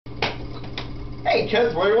Hey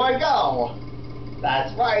kids, where do I go?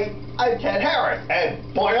 That's right, I'm Ted Harris, and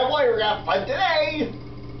boy oh boy, we're gonna have fun today!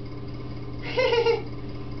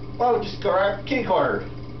 Well, just go around kitty corner.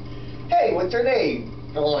 Hey, what's your name?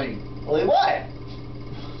 Billy. Billy what?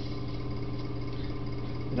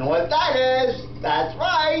 You know what that is? That's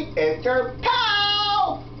right, it's your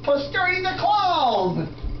pal, Pustery the Clown!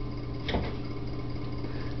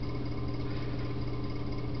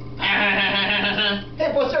 Hey,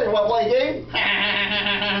 Pustery, you want to play a game?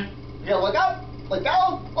 You gonna look up, look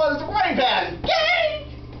down, well, there's a frying pan! Yay!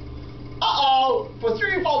 Uh-oh,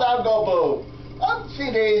 Pustery fall down, go boo!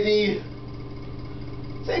 Oopsie daisy!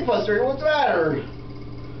 Say, Pustery, what's the matter?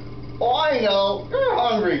 Oh, I know, you're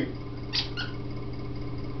hungry.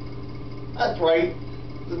 That's right.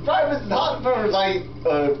 The breakfast is hot peppers like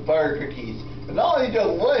butter cookies. And not only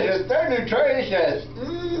delicious, they're nutritious.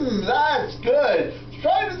 Mmm, that's good.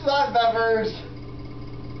 Stripes hot peppers.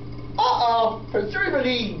 Uh-oh, Pustery been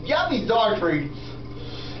eating yummy dog treats.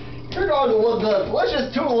 Your dog will look good.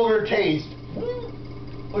 Delicious too will over taste.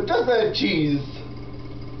 But does that cheese?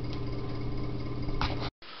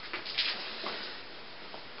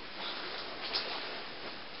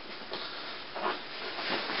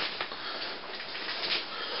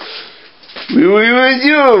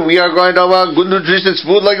 We are going to talk about good nutritious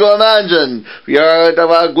food like you imagine. We are going to talk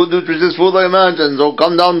about good nutritious food like you imagine. So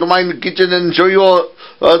come down to my kitchen and show you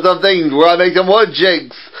some things. We're going to make some wood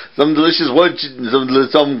shakes. Some delicious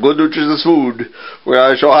some good nutritious food. We're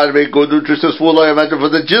going to show how to make good nutritious food like I mentioned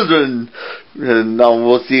for the children. And now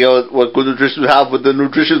we'll see what good nutrition we have with the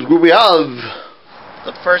nutritious group we have.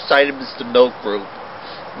 The first item is the milk group.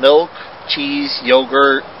 Milk, cheese,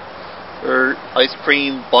 yogurt, or ice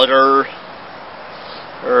cream, butter,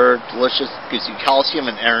 or delicious, gives you calcium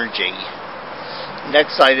and energy.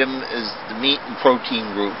 Next item is the meat and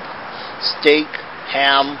protein group. Steak,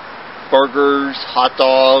 ham, burgers, hot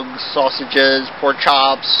dogs, sausages, pork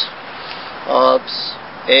chops,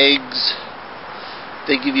 eggs.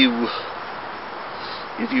 They give you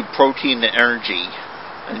protein and energy.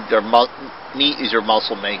 And their meat is your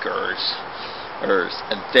muscle makers.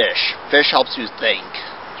 And fish. Fish helps you think.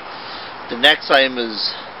 The next item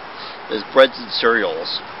is breads and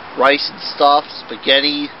cereals. Rice and stuff,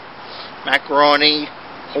 spaghetti, macaroni,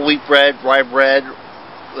 whole wheat bread, rye bread,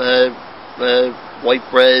 white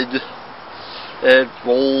bread,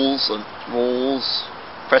 rolls,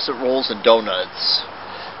 crescent rolls, and donuts.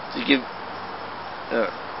 To give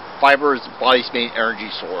fiber is the body's main energy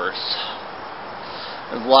source.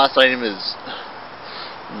 And the last item is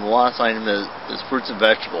fruits and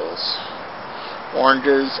vegetables.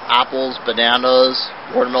 Oranges, apples, bananas,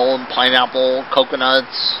 watermelon, pineapple,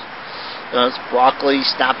 coconuts, broccoli,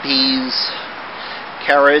 snap peas,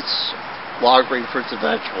 carrots, a lot of great fruits and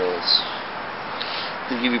vegetables.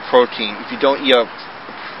 They give you protein. If you don't eat a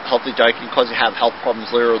healthy diet, it can cause you to have health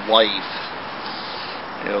problems later in life.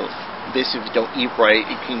 Basically, if you don't eat right,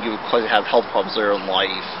 it can cause you to have health problems later in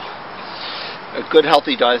life. A good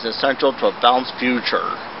healthy diet is essential to a balanced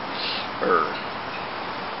future.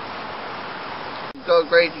 Go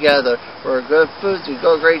great together. We're good foods, we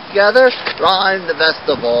go great together. I'm the best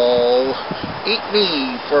of all. Eat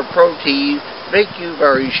me for protein, make you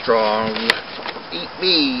very strong. Eat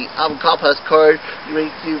me, I'm compost card,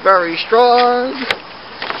 make you very strong.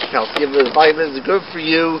 Calcium and vitamins are good for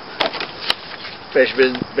you.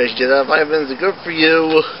 Vegetable vitamins are good for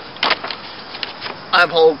you. I'm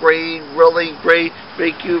whole grain, really great,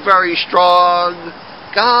 make you very strong.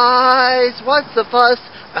 Guys, what's the fuss?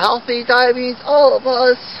 A healthy diet means all of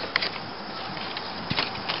us.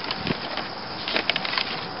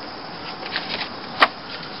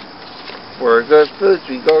 We're good foods,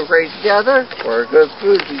 we go great together. We're good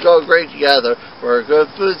foods, we go great together. We're good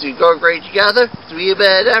foods, we go great together. 3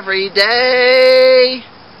 bed every day.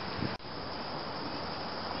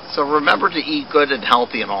 So remember to eat good and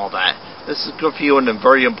healthy and all that. This is good for you and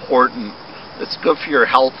very important. It's good for your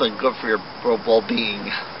health and good for your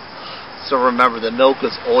well-being. So remember, the milk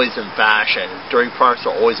is always in fashion. Dairy products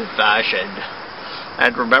are always in fashion.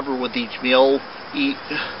 And remember, with each meal, eat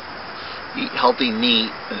healthy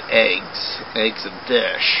meat and eggs and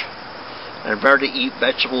fish. And remember to eat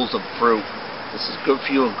vegetables and fruit. This is good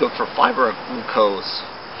for you and good for fiber and glucose.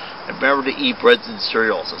 And remember to eat breads and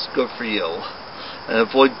cereals. It's good for you. And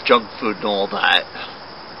avoid junk food and all that.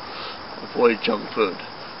 Avoid junk food.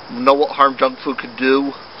 You know what harm junk food can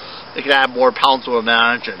do? It can add more pounds than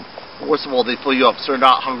imagine. First of all, they fill you up so you're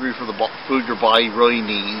not hungry for the food your body really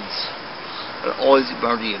needs. And always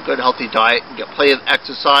remember to eat a good healthy diet and get plenty of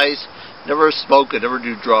exercise. Never smoke and never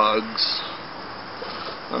do drugs.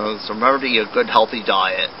 So remember to eat a good healthy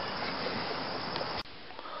diet.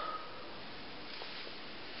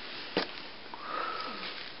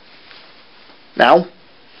 Now,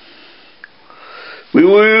 we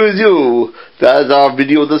will review. That is our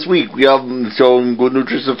video this week. We have shown good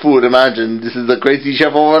nutritious food. Imagine, this is the crazy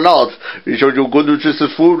chef over north. We showed you good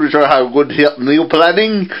nutritious food. We showed you how good meal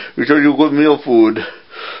planning. We showed you good meal food.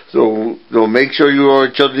 So make sure your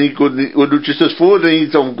children eat good nutritious food and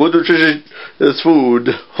eat some good nutritious food.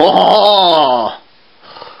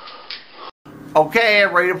 Okay,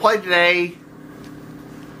 I'm ready to play today.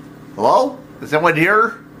 Hello? Is anyone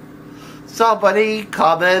here? Somebody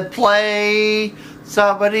come and play.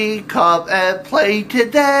 Somebody come and play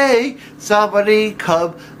today. Somebody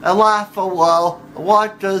come and laugh a while.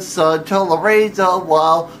 Watch the sun till the rain's a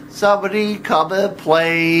while. Somebody come and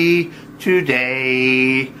play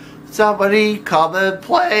today. Somebody come and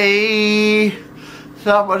play.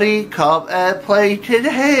 Somebody come and play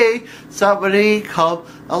today. Somebody come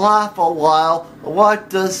and laugh a while. Watch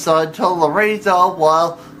the sun till the rain's a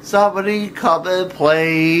while. Somebody come and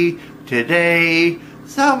play today.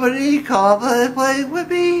 Somebody come and play with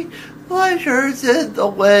me. Pleasure's in the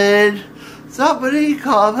wind. Somebody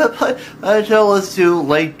come and play until it's too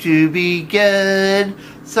late to begin.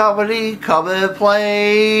 Somebody come and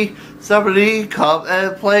play. Somebody come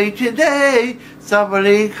and play today.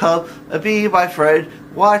 Somebody come and be my friend.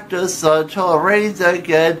 Watch the sun till it rains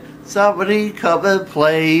again. Somebody come and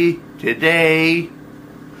play today.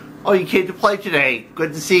 Oh, you came to play today.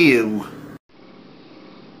 Good to see you.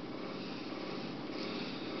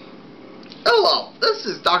 Hello, this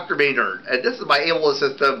is Dr. Maynard, and this is my able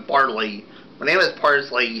assistant, Bartley. My name is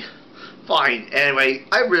Parsley. Fine. Anyway,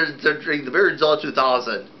 I'm researching the Mirrorzilla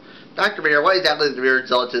 2000. Dr. Maynard, what exactly is the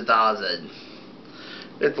Mirrorzilla 2000?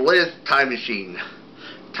 It's the latest time machine.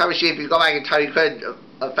 Time machine, if you go back in time, you could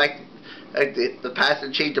affect the past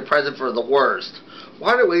and change the present for the worst.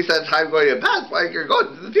 Why do we waste that time going to the past like you're going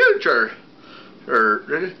to the future?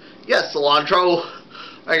 Yes, cilantro.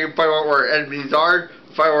 I can find out where enemies are,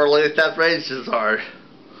 find out where latest death races are.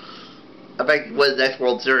 I bet you win the next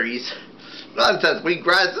World Series. Nonsense, we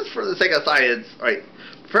grads this for the sake of science. Alright,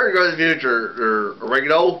 prepare to go to the future,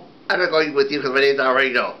 oregano. I'm not going with you because my name's not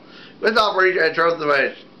Oregano. With operator and drove the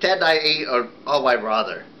match. 1098 oh my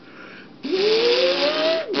brother.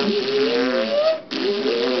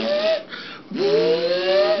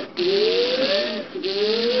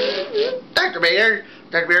 Dr. Maynard,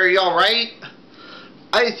 you alright?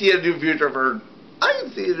 I see a new future for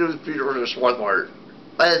the Swarthmart.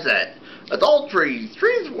 What is that? It's all trees.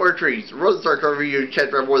 Trees more trees. Roads are covering you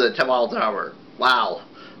for more than 10 miles an hour. Wow.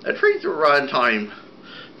 The trees will run time.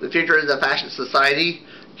 The future is a fascist society.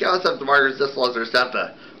 Counts up to Margaret's Dislows or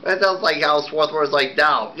SEPTA. That sounds like how Swarthmart is like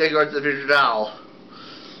now. You go to the future now.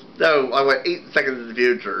 No, I went 8 seconds in the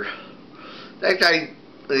future. Next time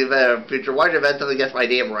the future, why did I eventually guess my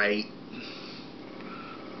name right?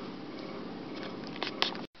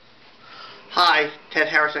 Hi, Ted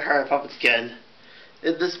Harrison here at Puppet Skin.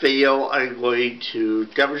 In this video, I'm going to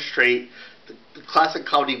demonstrate the classic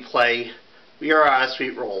comedy play, We Are on a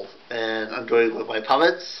Sweet Roll, and I'm doing it with my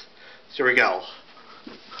puppets. So here we go.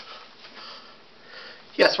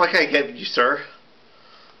 Yes, what can I get you, sir?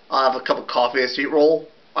 I'll have a cup of coffee and a sweet roll.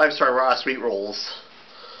 I'm sorry, we're out of sweet rolls.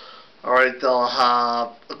 Alright, they'll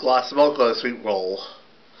have a glass of milk and a sweet roll.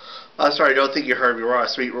 I'm sorry, I don't think you heard me, we're out of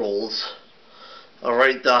sweet rolls.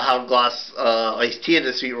 Alright, they'll have a glass iced tea and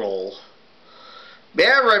a sweet roll. May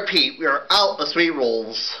I repeat, we are out of sweet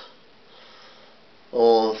rolls.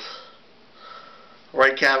 Oh.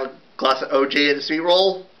 Alright, can I have a glass of OJ and a sweet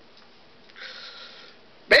roll?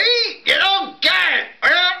 Me? You don't get it! We're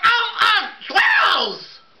out of sweet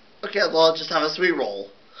rolls! Okay, well, I'll just have a sweet roll.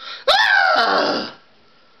 Ah!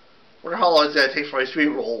 Wonder how long it's going to take for my sweet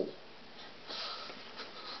roll.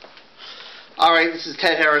 Alright, this is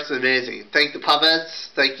Ted Harrison Amazing. Thank the puppets.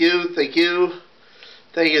 Thank you. Thank you.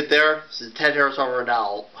 Thank you there. This is Ted Harrison over and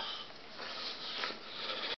out.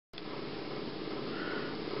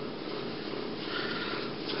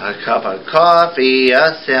 A cup of coffee,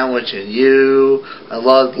 a sandwich, and you. I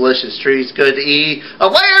love delicious treats, good to eat.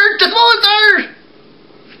 Where's the loser?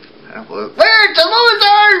 Where's the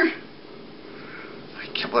loser? I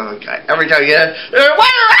can't believe it. Every time you get it,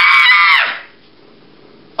 where?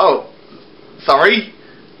 Oh, sorry.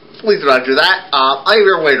 Please do not do that. I'm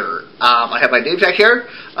your waiter. I have my name tag here.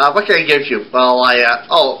 What can I give you?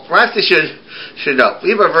 Well, perhaps you should know.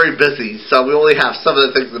 We are very busy, so we only have some of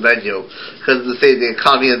the things in the menu because of the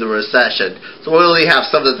economy and the recession. So we only have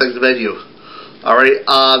some of the things in the menu. Alright,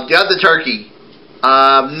 do you have the turkey?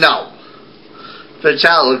 No. The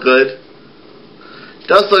chow look good.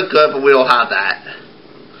 Does look good, but we don't have that.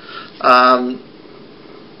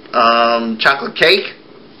 Chocolate cake?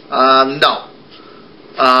 No.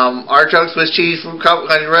 Artichokes with cheese, fruit cup,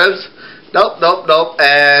 honey ribs? Nope, nope, nope,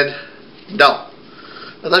 and no.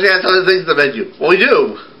 I thought you had some other things in the menu. Well, we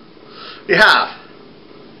do. We have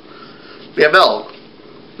milk.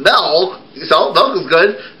 Milk? So, milk is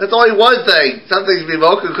good. That's only one thing. Some things be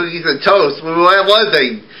milk and cookies and toast, but we only have one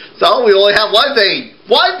thing. So, we only have one thing.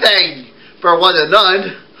 One thing! For one and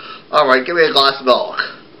none. Alright, give me a glass of milk.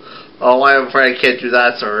 Oh, I'm afraid I can't do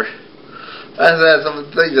that, sir. That's some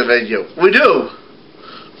things in the menu. We do!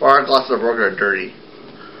 For our glass of milk are dirty.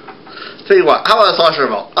 Tell you what, how about a saucer of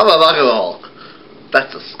milk? How about a bucket of milk?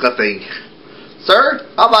 That's disgusting. Sir,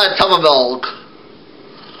 how about a tub of milk?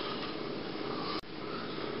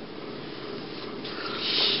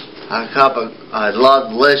 A cup of, I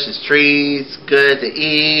love delicious treats, good to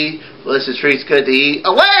eat. Delicious treats, good to eat.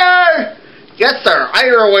 A waiter! Yes, sir, I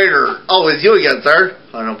hear a waiter. Oh, it's you again, sir.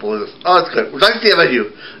 I don't believe this. Oh, that's good. Would you like to see a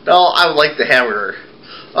menu? No, I would like the hamburger.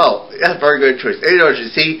 Oh, that's a very good choice. And you know what you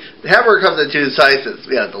see? The hamburger comes in two sizes.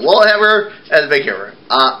 We have the little hamburger and the big hamburger.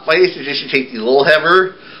 My suggestion take the little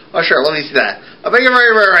hamburger. Oh, sure, let me see that. A big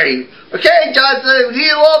hamburger, right. Okay, Johnson, we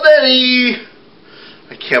need a little bitty.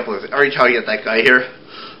 I can't believe it. Every time I get that guy here.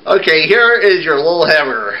 Okay, here is your little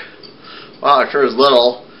hamburger. Wow, it sure is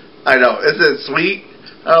little. I know. Isn't it sweet?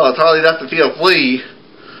 Oh, it's hardly enough to feed a flea.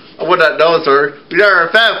 I would not know, sir. We never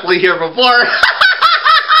had a flea here before.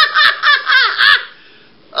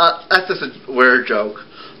 That's just a weird joke.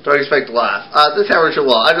 Don't expect to laugh. This hamburger should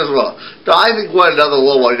well. I just will. No, I think one another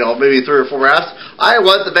little one, maybe 3 or 4 wraps. I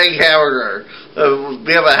want the big hamburger.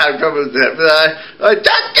 We haven't had trouble with it.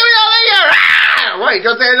 Just give me all here! Ah! Right,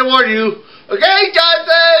 just had to warn you. Okay,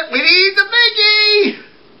 Johnson, we need the biggie!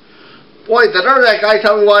 Boy, the nerve of that guy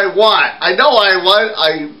tell me what I want. I know what I want.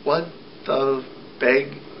 I want the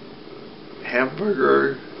big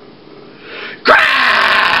hamburger.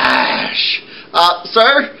 Crash!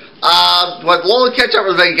 Sir, want a little ketchup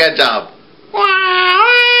or big ketchup? Whoa!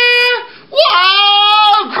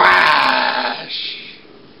 Crash!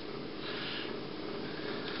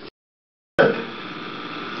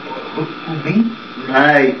 Me?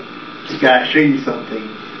 Right. Just gotta show you something.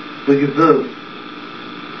 Look at this.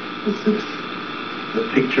 What's this? The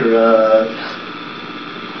picture of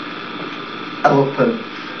elephants.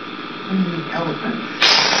 Elephants.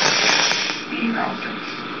 Mean elephants.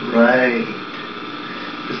 Right.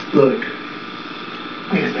 Just look.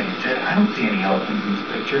 Wait a second, Ted. I don't see any elephants in this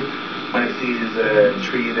picture. What I see is a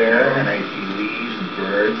tree there, and I see leaves and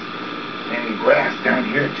birds, and grass down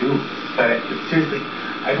here too. But seriously,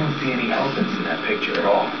 I don't see any elephants in that picture at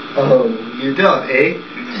all. Oh, you don't, eh?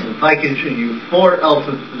 If I can show you 4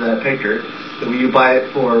 elephants in that picture, then will you buy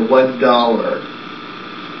it for $1?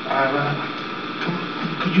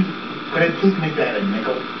 Could I please make that a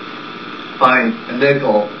nickel? Fine, a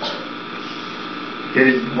nickel.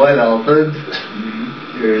 Here's 1 elephant.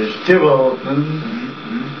 Here's 2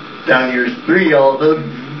 elephants. Down here's 3 elephants.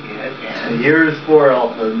 And here's 4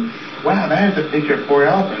 elephants. Wow, that is a picture of 4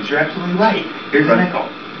 elephants. You're absolutely right. Here's a nickel.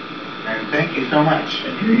 And thank you so much.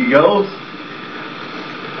 And here you go.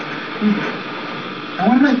 Now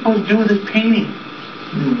what am I supposed to do with this painting?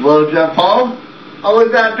 Well, Jeff Paul, oh, look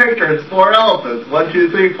at that picture. It's 4 elephants. 1, 2,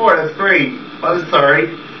 3, 4. That's 3. I'm sorry.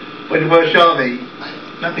 What do you want to show me?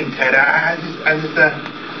 Nothing, Ted. I'll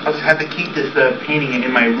just have to keep this painting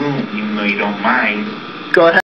in my room, even though you don't mind. Go ahead.